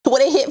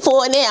What it hit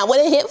for now?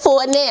 What it hit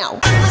for now?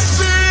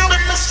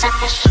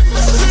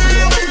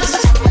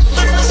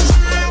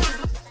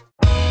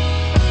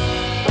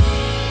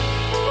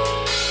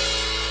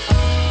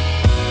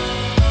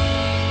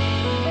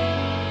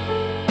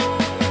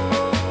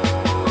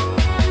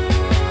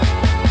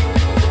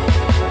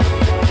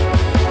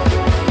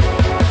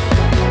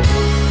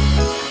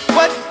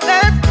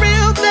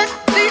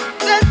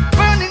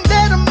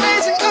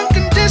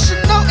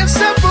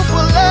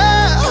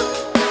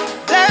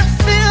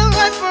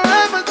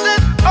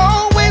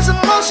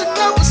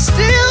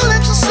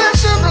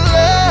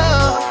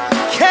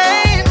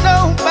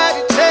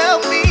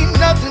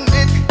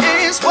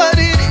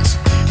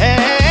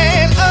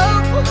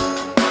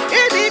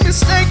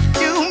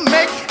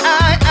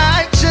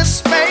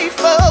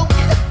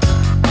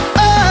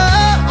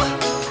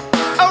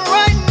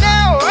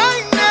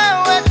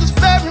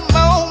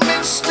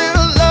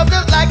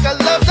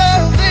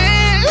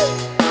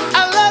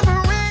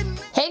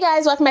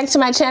 Welcome back to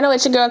my channel.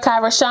 It's your girl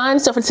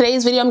Kierashonllc. So for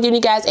today's video, I'm giving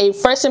you guys a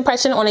first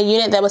impression on a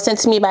unit that was sent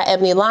to me by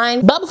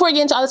Ebonyline. But before we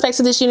get into all the specs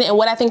of this unit and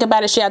what I think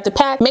about it straight out the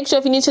pack, make sure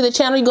if you're new to the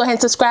channel, you go ahead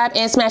and subscribe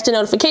and smash the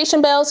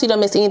notification bell so you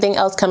don't miss anything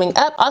else coming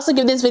up. Also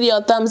give this video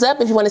a thumbs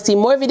up if you want to see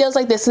more videos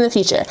like this in the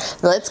future.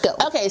 Let's go.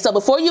 Okay, so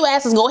before you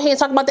ask, let's go ahead and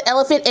talk about the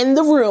elephant in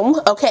the room.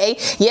 Okay,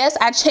 yes,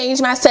 I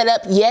changed my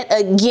setup yet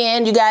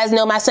again. You guys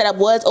know my setup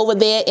was over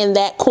there in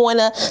that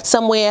corner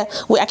somewhere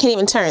where I can't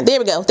even turn. There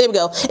we go. There we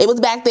go. It was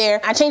back there.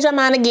 I changed my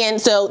mind again,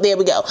 so there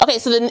we go. Okay,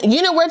 so the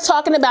unit we're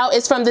talking about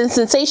is from the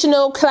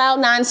Sensationnel Cloud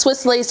 9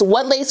 Swiss Lace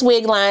What Lace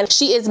wig line.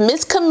 She is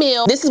Miss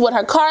Camille. This is what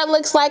her card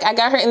looks like. I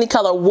got her in the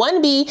color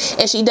 1B,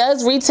 and she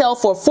does retail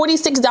for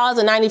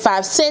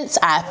 $46.95,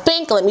 I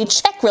think. Let me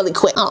check really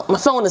quick. Oh, my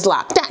phone is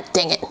locked. God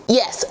dang it.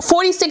 Yes,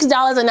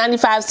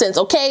 $46.95.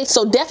 Okay,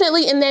 so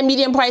definitely in that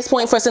medium price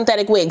point for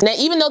synthetic wigs. Now,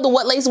 even though the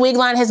What Lace wig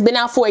line has been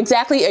out for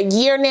exactly a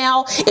year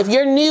now, if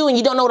you're new and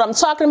you don't know what I'm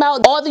talking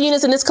about, all the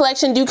units in this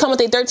collection do come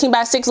with a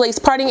 13x6 lace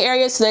parting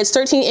area, so that's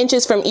 13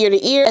 inches from ear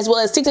to ear, as well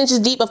as 6 inches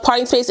deep of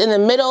parting space in the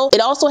middle.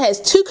 It also has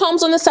 2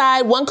 combs on the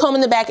side, 1 comb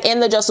in the back,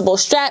 and the adjustable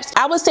straps.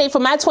 I would say for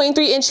my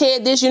 23-inch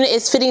head, this unit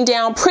is fitting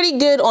down pretty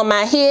good on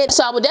my head,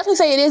 so I would definitely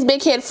say it is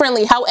big head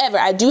friendly. However,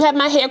 I do have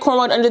my hair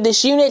cornrowed under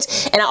this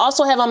unit, and I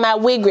also have on my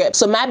wig grip.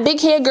 So my big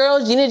hair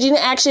girls, unit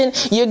action,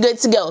 you're good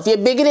to go. If you're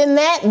bigger than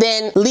that,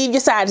 then leave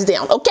your sides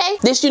down, okay?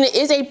 This unit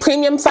is a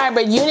premium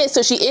fiber unit,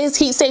 so she is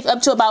heat safe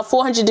up to about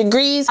 400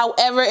 degrees.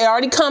 However, it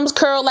already comes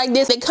curled like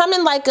this. They come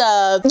in like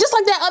a, just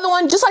like that other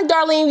one, just like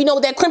Darlene, you know,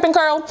 with that crimping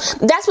curl.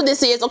 That's what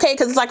this is, okay?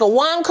 Because it's like a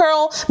wand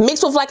curl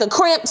mixed with like a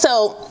crimp.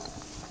 So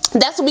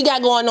that's what we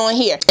got going on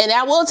here. And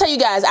I will tell you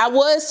guys, I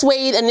was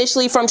swayed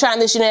initially from trying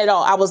this unit at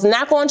all. I was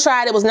not going to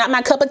try it. It was not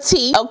my cup of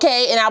tea,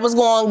 okay? And I was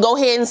going to go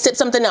ahead and sip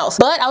something else.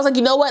 But I was like,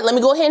 you know what? Let me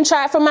go ahead and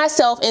try it for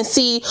myself and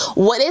see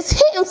what it's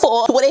hitting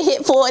for, what it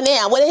hit for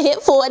now, what it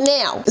hit for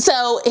now.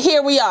 So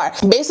here we are.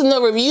 Based on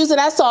the reviews that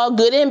I saw,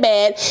 good and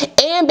bad,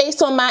 and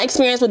based on my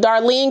experience with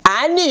Darlene,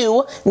 I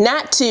knew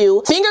not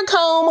to finger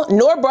comb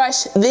nor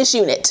brush this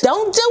unit.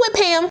 Don't do it,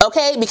 Pam,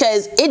 okay?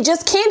 Because it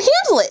just can't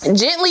handle it.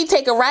 Gently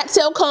take a rat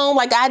tail comb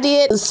like I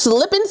did,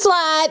 slip and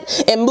slide,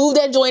 and move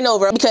that joint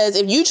over, because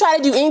if you try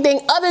to do anything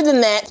other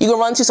than that, you're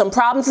gonna run into some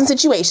problems and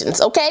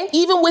situations, okay?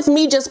 Even with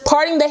me just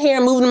parting the hair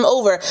and moving them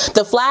over,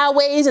 the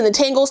flyaways and the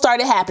tangles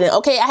started happening,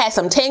 okay? I had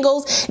some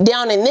tangles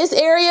down in this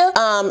area.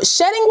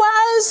 Shedding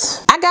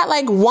wise, I got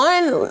like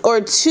 1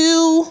 or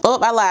 2, oh,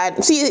 I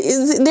lied.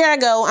 See, there I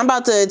go. I'm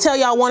about to tell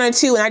y'all 1 or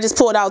 2, and I just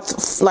pulled out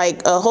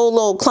like a whole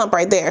little clump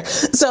right there.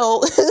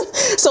 So,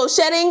 so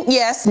shedding,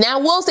 yes. Now,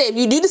 I will say, if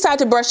you do decide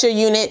to brush your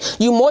unit,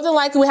 you more than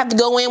likely would have to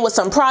go in with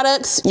some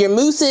products, your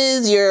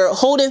mousses, your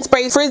hold-in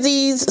spray,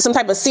 frizzies, some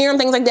type of serum,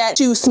 things like that,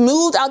 to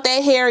smooth out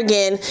that hair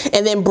again,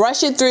 and then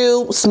brush it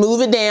through,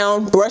 smooth it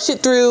down, brush it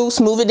through,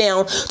 smooth it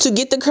down, to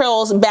get the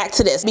curls back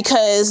to this,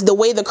 because the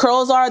way the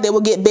curls are, they will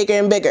get bigger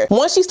and bigger.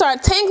 Once you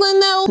start tangling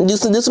though, do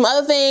some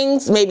other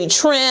things, maybe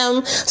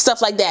trim,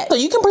 stuff like that. So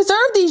you can preserve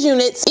these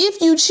units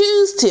if you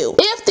choose to.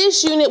 If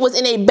this unit was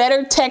in a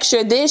better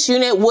texture, this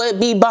unit would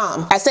be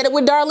bomb. I said it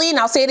with Darlene,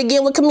 I'll say it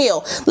again with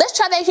Camille. Let's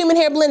try that human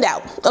hair blend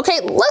out. Okay,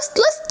 let's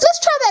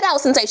try that out,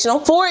 Sensational.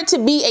 For it to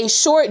be a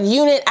short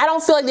unit, I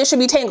don't feel like there should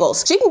be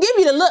tangles. She can give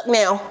you the look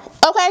now.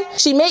 Okay,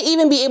 she may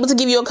even be able to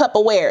give you a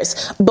couple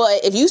wears,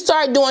 but if you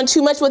start doing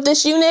too much with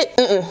this unit,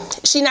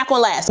 she's not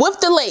gonna last. With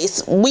the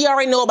lace, we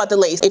already know about the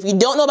lace. If you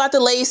don't know about the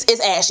lace,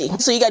 it's ashy.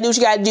 So you gotta do what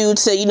you gotta do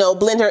to, you know,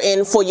 blend her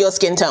in for your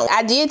skin tone.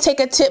 I did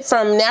take a tip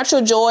from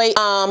Natural Joy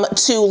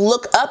to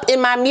look up in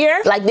my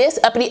mirror like this,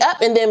 uppity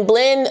up, and then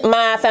blend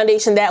my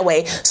foundation that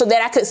way so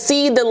that I could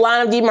see the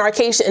line of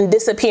demarcation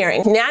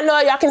disappearing. Now I know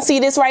y'all can see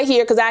this right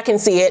here because I can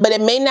see it, but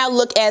it may not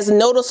look as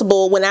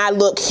noticeable when I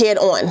look head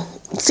on.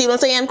 See what I'm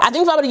saying? I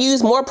think if I would have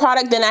used more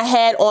product than I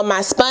had on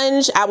my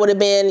sponge, I would have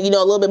been, you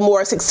know, a little bit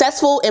more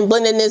successful in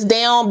blending this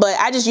down, but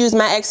I just used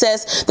my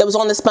excess that was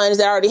on the sponge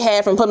that I already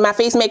had from putting my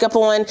face makeup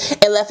on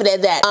and left it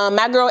at that.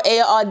 My girl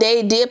Aya All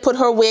Day did put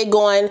her wig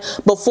on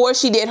before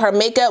she did her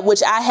makeup,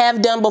 which I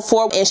have done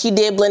before, and she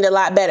did blend a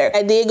lot better.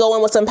 I did go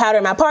in with some powder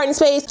in my parting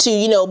space to,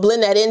 you know,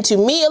 blend that into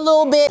me a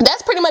little bit.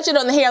 That's pretty much it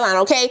on the hairline,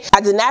 okay?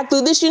 I did not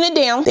glue this unit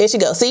down. There she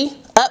goes, see?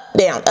 Up,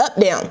 down, up,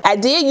 down. I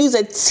did use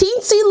a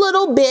teensy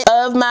little bit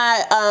of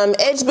my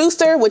edge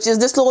booster, which is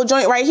this little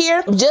joint right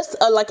here, just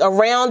like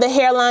around the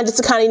hairline, just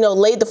to kind of, you know,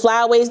 lay the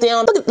flyaways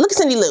down. Look at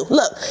Cindy Lou.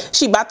 Look,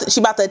 she about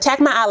to attack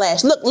my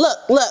eyelash. Look,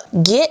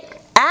 get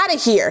out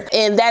of here.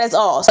 And that is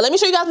all. So let me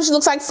show you guys what she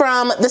looks like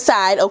from the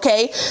side,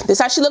 okay? This is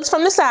how she looks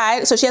from the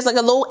side. So she has like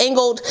a little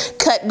angled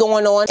cut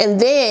going on. And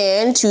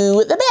then to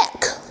the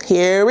back.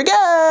 Here we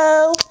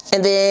go.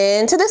 And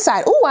then to this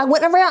side. Ooh, I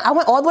went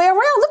all the way around.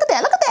 Look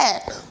at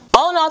that.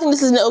 All in all, I think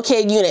this is an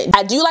okay unit.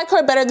 I do like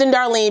her better than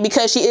Darlene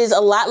because she is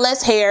a lot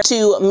less hair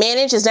to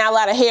manage. There's not a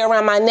lot of hair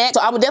around my neck. So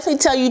I would definitely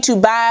tell you to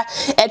buy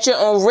at your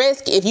own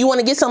risk. If you want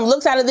to get some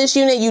looks out of this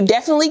unit, you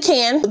definitely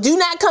can. Do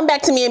not come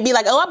back to me and be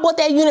like, oh, I bought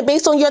that unit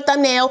based on your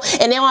thumbnail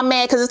and now I'm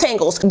mad because it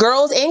tangles.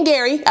 Girls and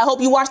Gary, I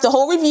hope you watched the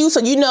whole review so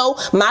you know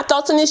my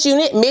thoughts on this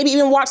unit. Maybe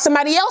even watch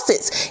somebody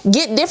else's.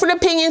 Get different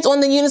opinions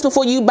on the units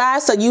before you buy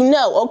so you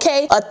know,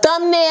 okay? A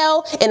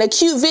thumbnail and a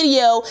cute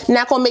video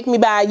not gonna make me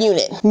buy a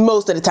unit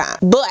most of the time.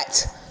 But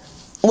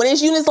when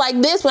it's units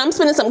like this, when I'm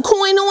spending some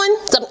coin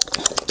on,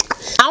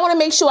 I want to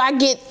make sure I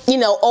get, you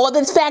know, all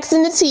the facts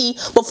in the tea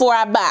before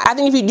I buy. I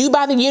think if you do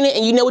buy the unit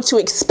and you know what to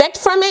expect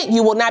from it,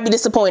 you will not be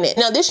disappointed.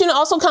 Now, this unit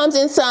also comes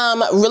in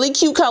some really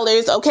cute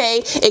colors,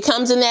 okay? It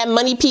comes in that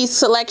money piece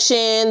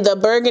selection, the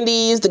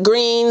burgundies, the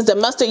greens, the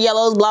mustard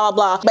yellows, blah,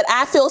 blah, blah. But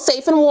I feel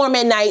safe and warm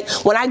at night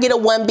when I get a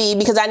 1B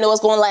because I know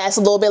it's going to last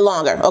a little bit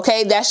longer,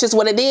 okay? That's just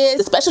what it is.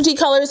 The specialty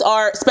colors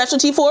are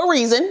specialty for a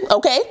reason,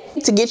 okay?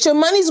 To get your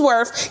money's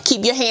worth,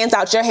 keep your hands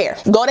out your hair.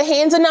 Go to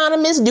Hands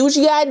Anonymous, do what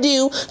you gotta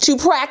do to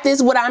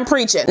practice what I'm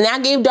preaching. Now I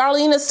gave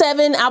Darlene a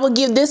 7. I would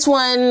give this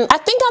one, I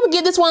think I would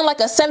give this one like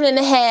a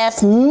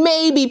 7.5,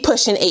 maybe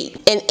pushing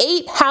 8. And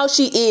 8 how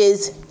she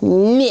is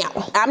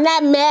now. I'm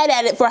not mad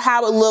at it for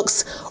how it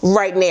looks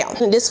right now.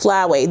 This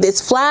flyaway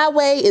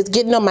is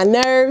getting on my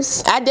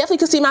nerves. I definitely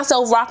could see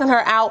myself rocking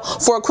her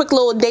out for a quick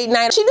little date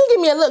night. She do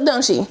give me a look,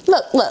 don't she?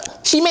 Look.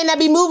 She may not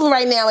be moving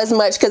right now as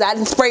much because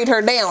I sprayed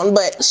her down,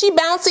 but she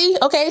bouncy,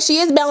 okay? She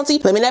is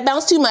bouncy. Let me not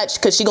bounce too much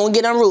because she gonna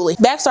get unruly.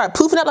 Back start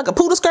poofing up like a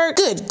poodle skirt.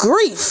 Good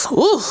grief.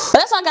 Oof. But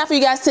that's all I got for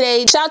you guys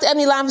today. Shout out to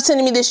Ebonyline for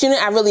sending me this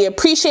unit. I really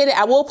appreciate it.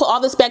 I will put all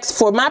the specs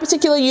for my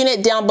particular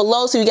unit down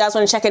below, so if you guys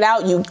want to check it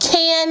out, you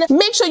can.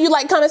 Make sure you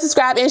like, comment,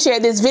 subscribe, and share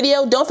this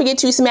video. Don't forget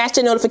to smash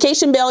the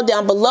notification bell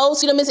down below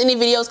so you don't miss any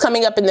videos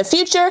coming up in the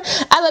future.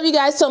 I love you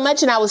guys so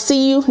much, and I will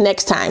see you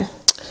next time.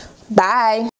 Bye.